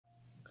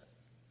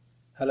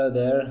Hello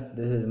there,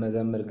 this is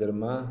Mazammil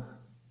Girma.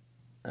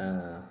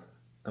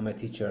 I'm a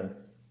teacher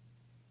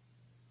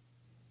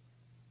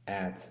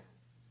at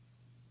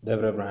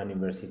Debre Berhan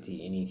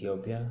University in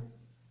Ethiopia,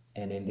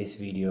 and in this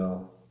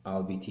video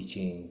I'll be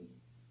teaching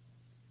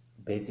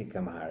basic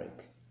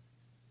Amharic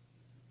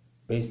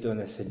based on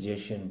a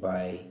suggestion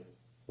by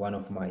one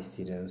of my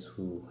students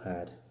who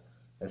had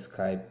a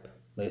Skype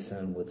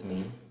lesson with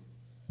me.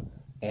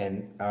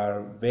 And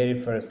our very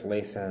first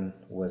lesson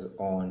was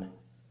on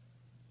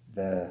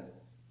the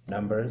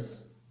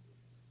numbers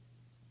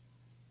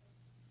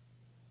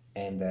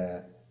and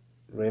the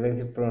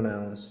relative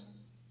pronouns,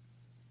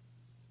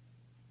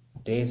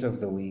 days of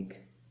the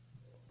week,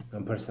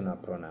 and personal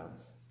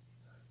pronouns.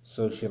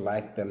 So she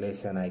liked the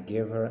lesson I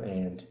gave her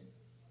and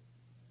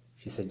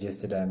she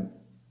suggested I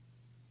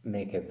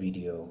make a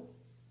video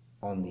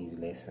on these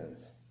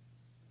lessons.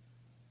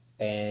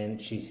 And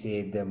she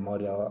said the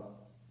model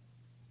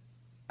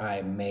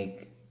I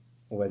make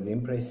was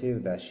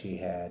impressive, that she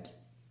had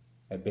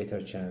a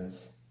better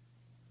chance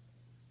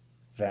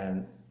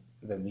than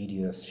the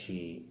videos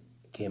she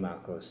came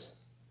across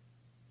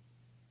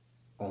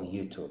on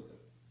YouTube.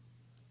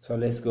 So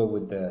let's go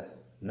with the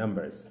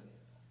numbers.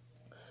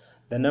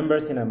 The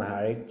numbers in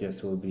Amharic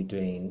just will be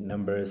doing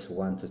numbers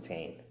 1 to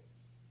 10,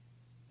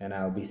 and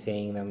I'll be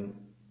saying them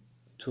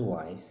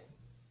twice,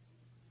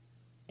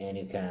 and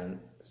you can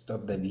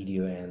stop the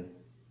video and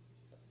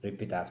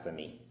repeat after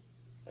me.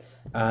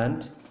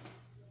 And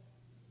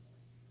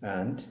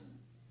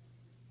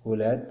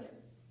ሁለት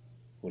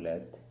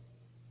ሁለት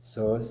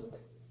ሶስት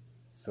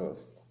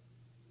ሶስት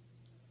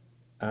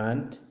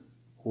and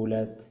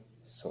ሁለት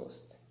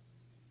ሶስት.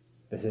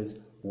 This is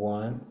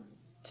 1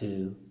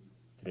 2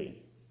 3.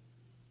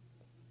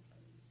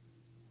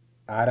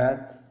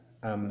 አራት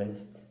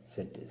አምስት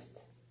ስድስት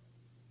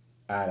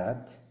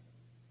አራት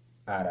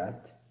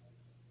አራት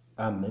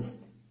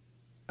አምስት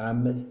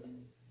አምስት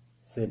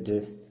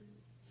ስድስት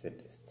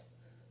ስድስት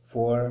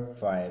 4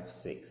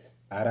 5 6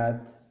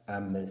 አራት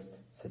አምስት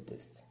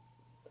ስድስት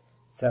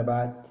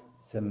ሰባት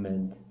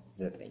ስምንት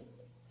ዘጠኝ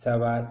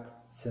ሰባት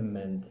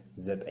ስምንት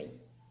ዘጠኝ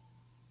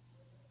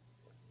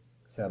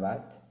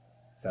ሰባት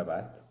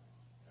ሰባት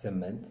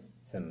ስምንት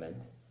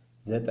ስምንት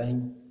ዘጠኝ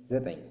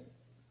ዘጠኝ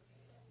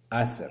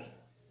አስር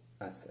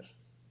አስር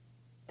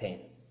 10.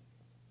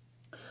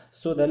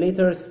 So the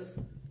letters,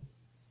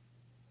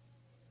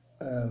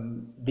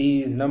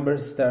 these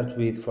numbers start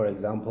with, for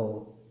example,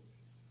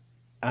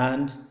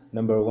 and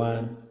number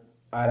 1,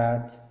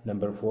 arat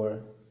number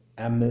 4,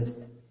 amist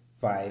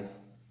 5,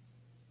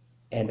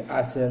 and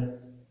asr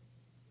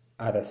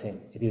are the same.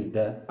 It is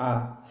the a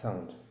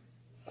sound.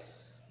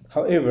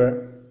 However,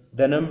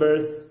 the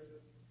numbers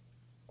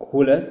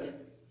hulat,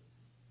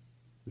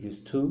 which is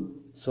 2,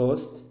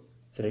 sost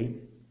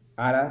 3,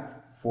 arat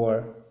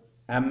 4,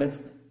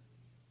 amist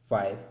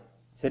 5,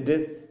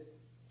 sedist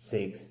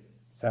 6,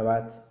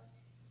 sabat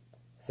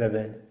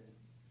 7,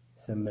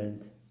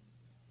 cement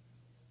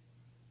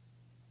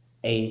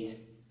 8.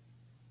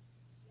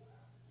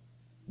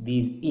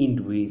 These end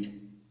with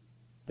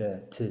the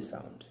t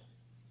sound.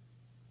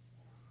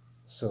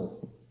 So,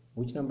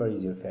 which number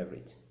is your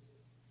favorite?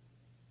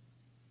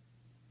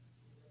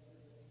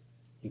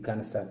 You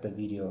can start the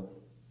video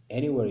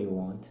anywhere you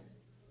want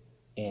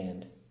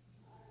and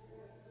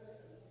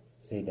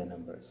say the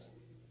numbers.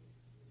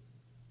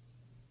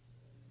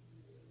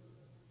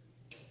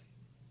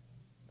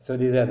 So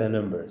these are the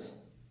numbers.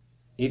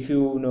 If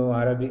you know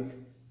Arabic,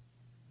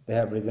 they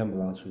have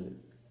resemblance with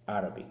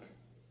Arabic.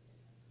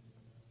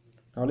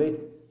 Now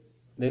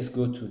let's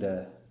go to the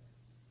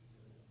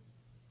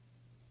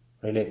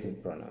relative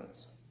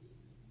pronouns.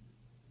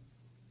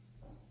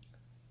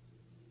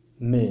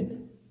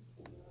 Min,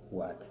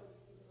 what?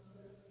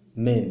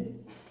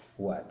 Min,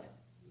 what?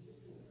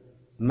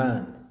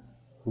 Man,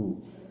 who?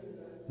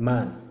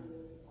 Man,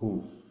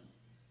 who?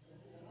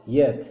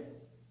 Yet,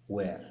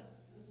 where?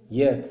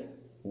 Yet,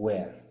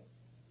 where?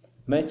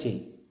 Mechi,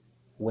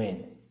 when?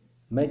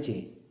 Mechi,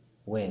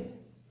 when?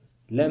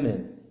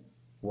 Lemon,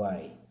 why?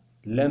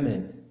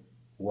 Lemon,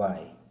 why?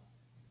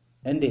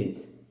 Indeed,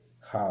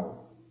 how?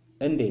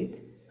 Indeed,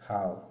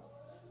 how?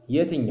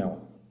 የትኛው,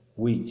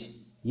 which?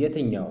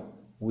 የትኛው,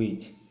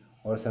 which?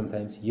 Or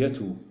sometimes የቱ,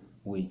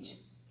 which?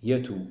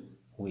 የቱ,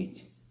 which?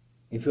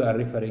 If you are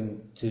referring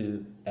to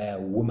a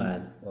woman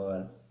or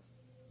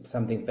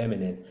something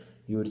feminine,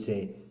 you would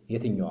say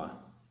የትኛዋ,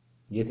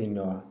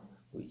 የትኛዋ,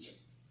 which?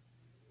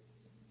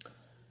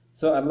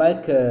 So I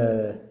like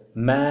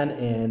man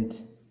and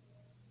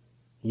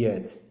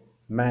yet.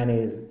 Man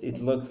is, it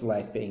looks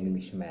like the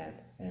English man,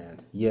 and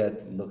yet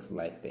looks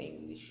like the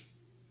English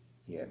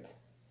yet.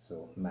 So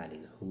man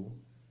is who,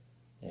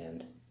 and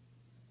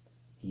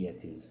yet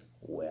is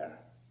where.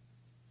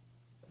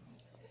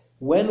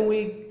 When we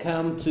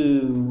come to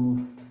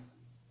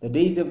the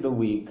days of the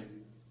week,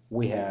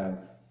 we have,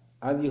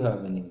 as you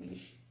have in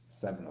English,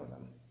 7 of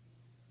them.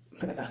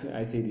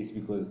 I say this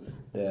because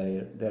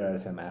there are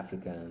some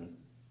African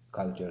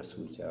cultures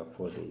which have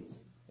 4 days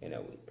in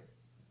a week.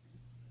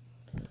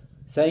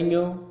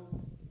 Sanyo,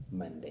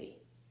 Monday.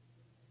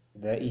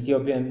 The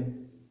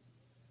Ethiopian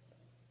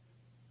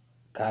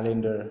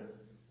calendar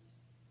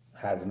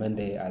has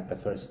Monday as the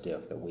first day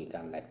of the week,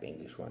 unlike the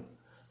English one.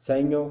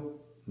 ሰኞ,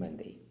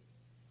 Monday.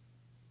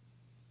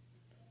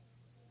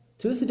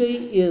 Tuesday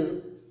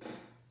is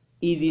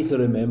easy to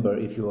remember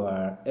if you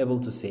are able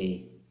to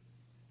say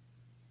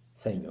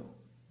ሰኞ.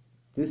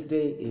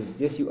 Tuesday is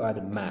just you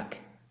add Mac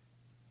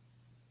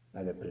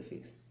as a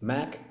prefix.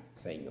 Mac,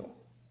 ሰኞ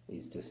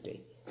is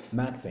Tuesday.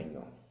 Mac,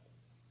 ሰኞ.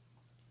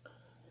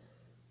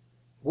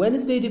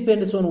 Wednesday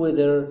depends on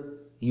whether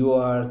you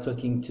are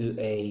talking to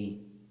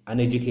an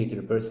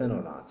educated person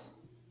or not.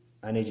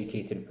 An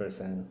educated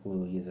person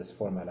who uses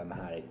formal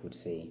Amharic would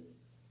say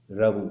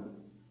Rabu,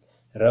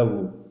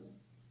 Rabu.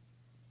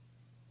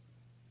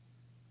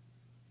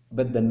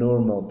 But the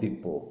normal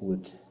people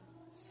would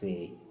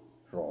say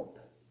rob,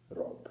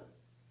 rob.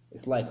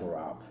 It's like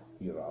rob.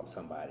 You rob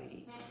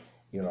somebody.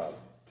 You rob.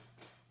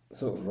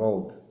 So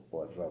rob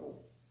or rabu.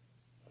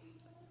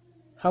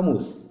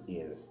 Hamus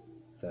is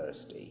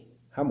Thursday.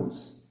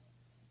 Hamus.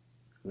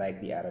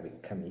 Like the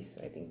Arabic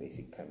kamis, I think they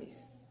say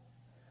kamis.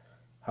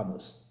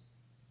 Hamus.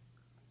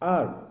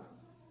 Arb,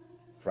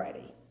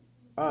 Friday.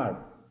 Arb,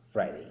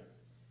 Friday.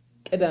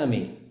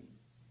 Kedame,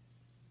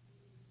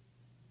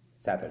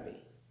 Saturday.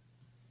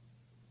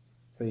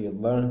 So you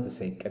learn to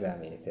say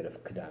kedame instead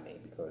of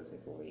kedame because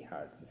it will be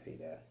hard to say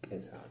the k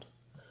sound.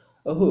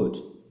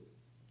 Uhud,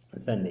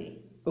 Sunday.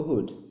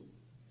 Uhud,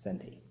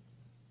 Sunday.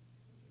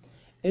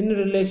 In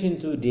relation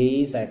to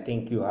days, I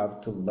think you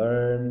have to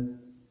learn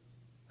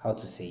how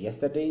to say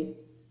yesterday,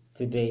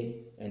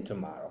 today, and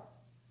tomorrow.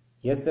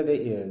 Yesterday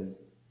is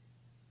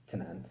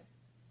ትናንት,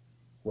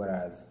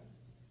 whereas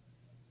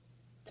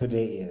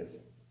today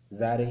is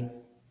ዛሬ,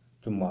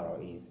 tomorrow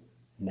is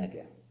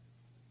ነገ.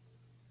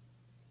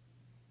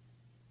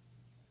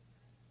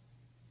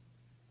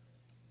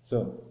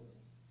 So,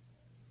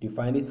 do you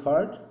find it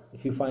hard?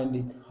 If you find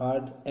it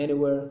hard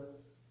anywhere,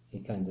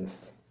 you can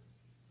just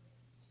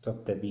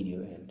stop the video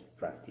and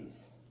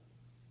practice.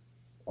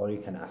 Or you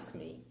can ask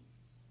me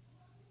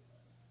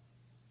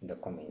in the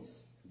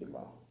comments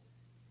below.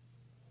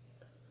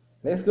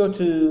 Let's go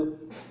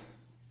to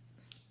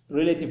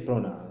relative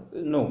pronouns.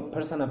 No,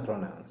 personal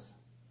pronouns.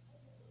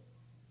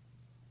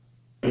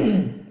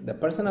 The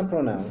personal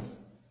pronouns,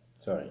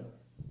 sorry.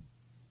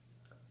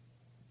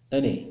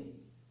 እኔ,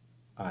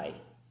 I.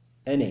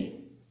 እኔ,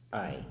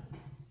 I.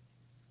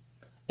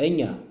 እኛ,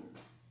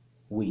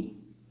 we.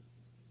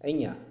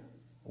 እኛ,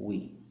 we.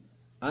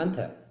 አንተ,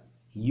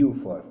 you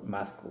for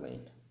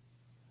masculine.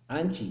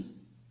 አንቺ,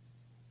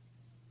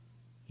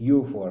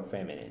 you for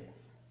feminine.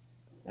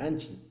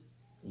 አንቺ,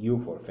 you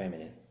for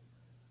feminine.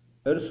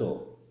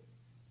 እርሶ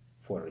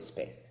for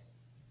respect.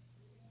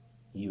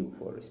 You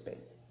for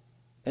respect.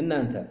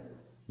 እናንተ,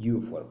 you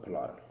for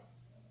plural.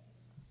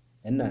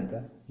 እናንተ,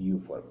 you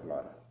for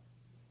plural.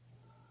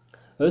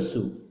 እሱ,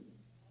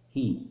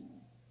 he.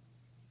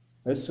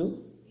 እሱ,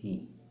 he.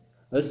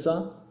 እሷ,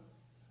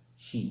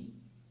 she.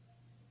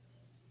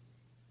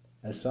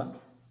 እሷ,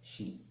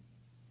 she.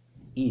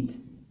 It.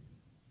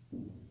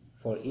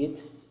 For it,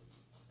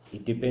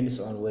 it depends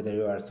on whether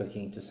you are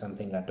talking to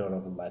something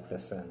adorable like the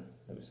sun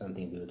or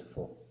something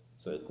beautiful.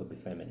 So it could be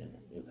feminine.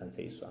 You can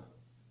say swa.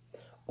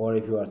 Or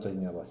if you are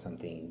talking about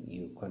something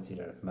you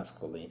consider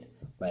masculine,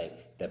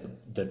 like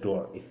the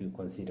door, if you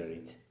consider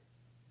it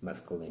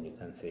masculine, you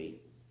can say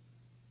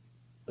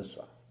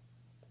uswa.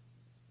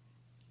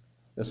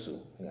 Usu,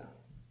 yeah.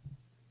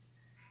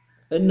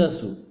 እነሱ,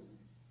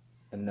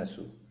 እነሱ,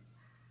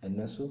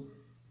 እነሱ,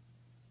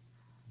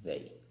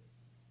 they,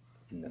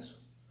 እነሱ.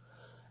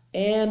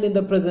 And in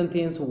the present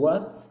tense,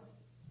 what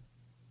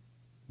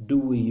do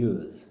we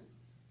use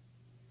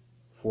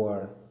for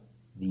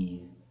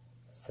these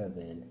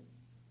 7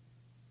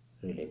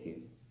 relative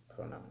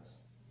pronouns?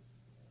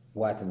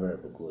 What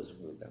verb goes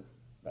with them?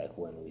 Like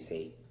when we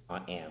say I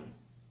am,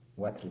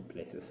 what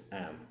replaces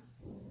am?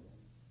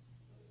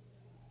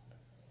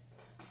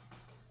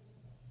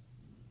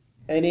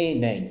 እኔ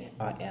ነኝ,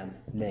 I am,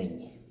 ነኝ,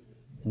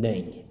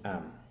 ነኝ,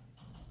 am,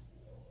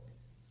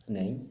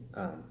 ነኝ,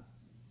 am.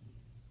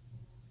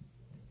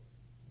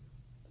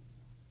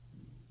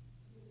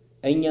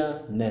 እኛ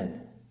ነን,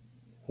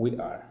 we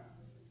are.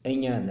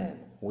 እኛ ነን,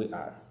 we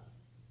are.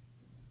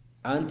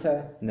 አንተ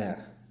ነህ,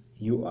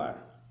 you are.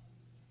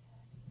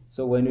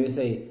 So when we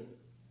say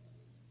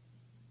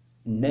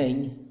ነኝ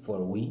for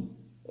we,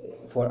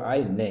 for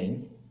I ነኝ,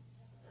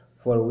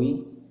 for we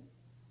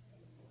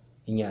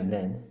እኛ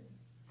ነን,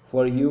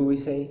 for you we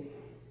say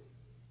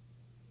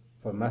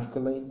for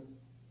masculine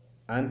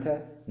አንተ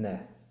ነህ,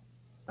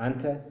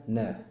 አንተ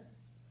ነህ.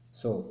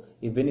 So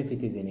even if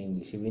it is in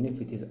English, even if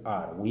it is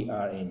are, we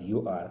are and you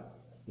are,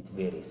 it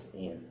varies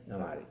in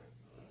Amharic.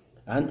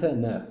 አንተ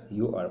ነህ,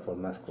 you are for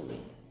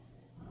masculine.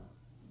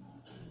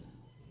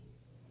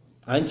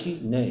 አንቺ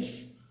ነሽ,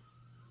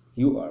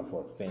 you are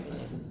for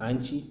feminine.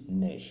 አንቺ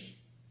ነሽ,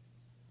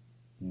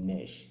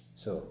 ነሽ.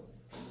 So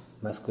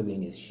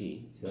masculine is she,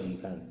 so you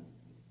can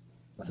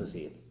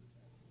associate.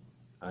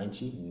 አንቺ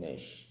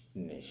ነሽ,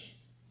 ነሽ.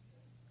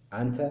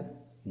 አንተ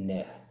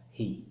ነህ,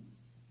 he.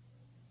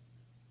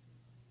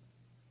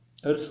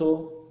 እርሶ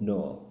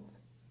ኖት,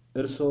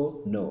 እርሶ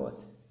ነዎት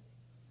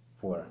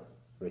for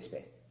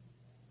respect.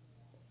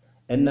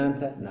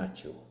 እናንተ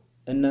ናችሁ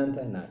እናንተ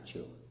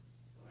ናችሁ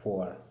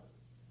for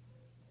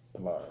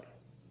plural.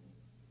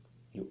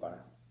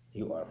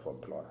 You are for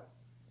plural.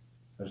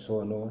 እርሶ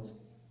ነዎት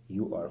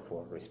you are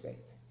for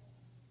respect.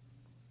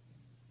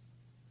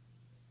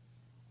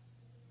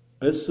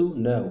 እሱ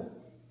ነው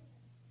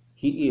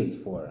he is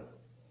for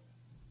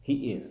he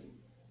is.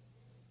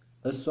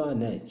 እሷ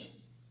ነች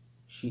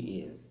she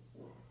is.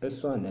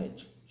 እሷ ነች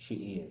she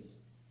is.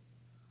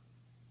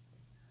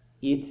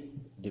 It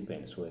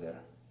depends whether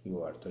you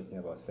are talking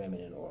about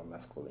feminine or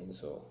masculine.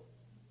 So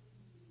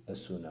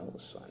እሱ ነው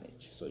እሷ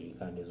ነች. So you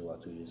can use what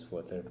to use for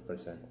third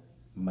person,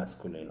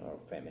 masculine or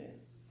feminine.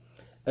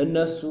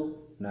 እነሱ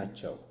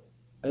ናቸው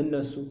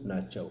እነሱ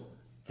ናቸው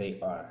they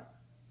are.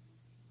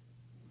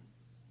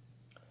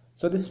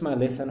 So this is my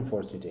lesson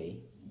for today,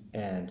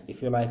 and if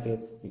you like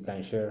it, you can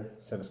share,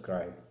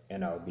 subscribe, and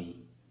I'll be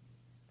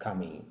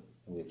coming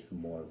with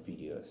more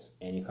videos,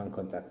 and you can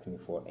contact me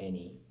for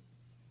any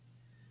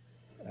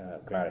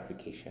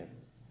clarification.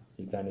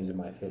 You can use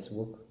my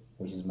Facebook,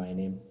 which is my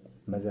name,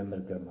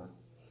 Mazamir Girma,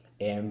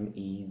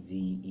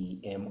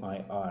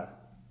 Mezemir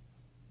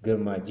Girma,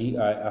 Girma,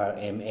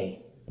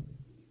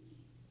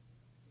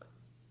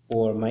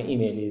 or my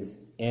email is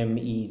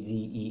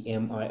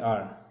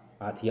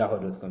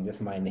mezemir@yahoo.com,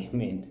 just my name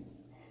and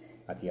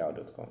at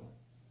yahoo.com.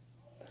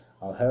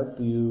 I'll help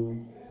you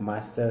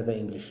master the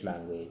English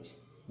language,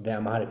 the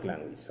Amharic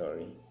language,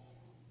 sorry.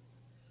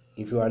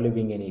 If you are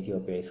living in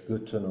Ethiopia, it's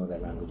good to know the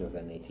language of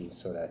the natives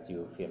so that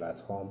you feel at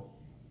home.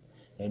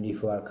 And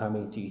if you are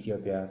coming to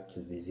Ethiopia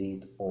to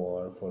visit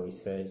or for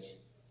research,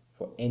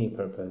 for any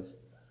purpose,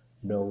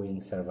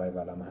 knowing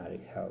survival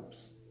Amharic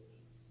helps.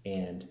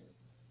 And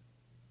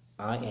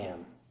I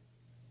am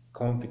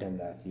confident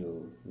that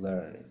you'll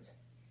learn it.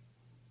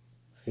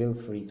 Feel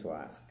free to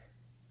ask.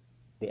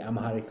 The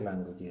Amharic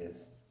language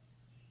is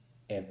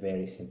a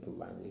very simple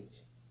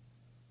language.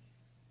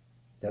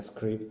 The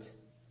script,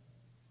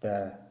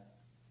 the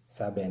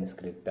Sabian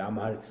script, the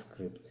Amharic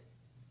script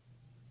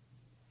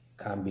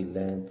can be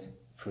learned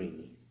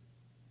freely,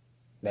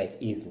 like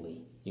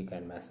easily. You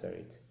can master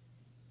it.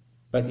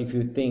 But if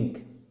you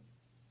think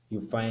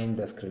you find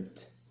the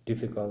script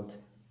difficult,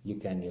 you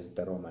can use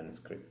the Roman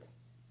script.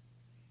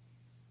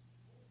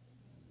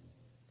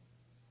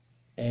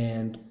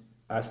 And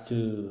as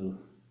to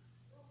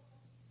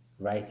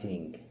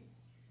writing,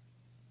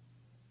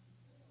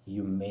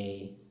 you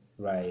may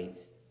write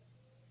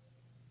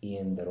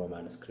in the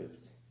Roman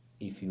script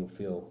if you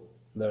feel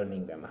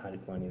learning the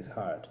Amharic one is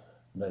hard,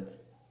 but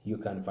you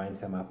can find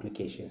some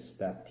applications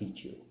that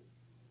teach you.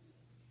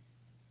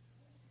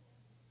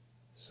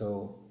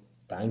 So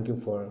thank you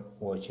for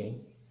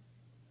watching,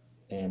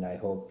 and I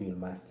hope you'll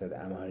master the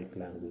Amharic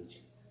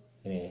language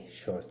in a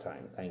short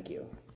time. Thank you.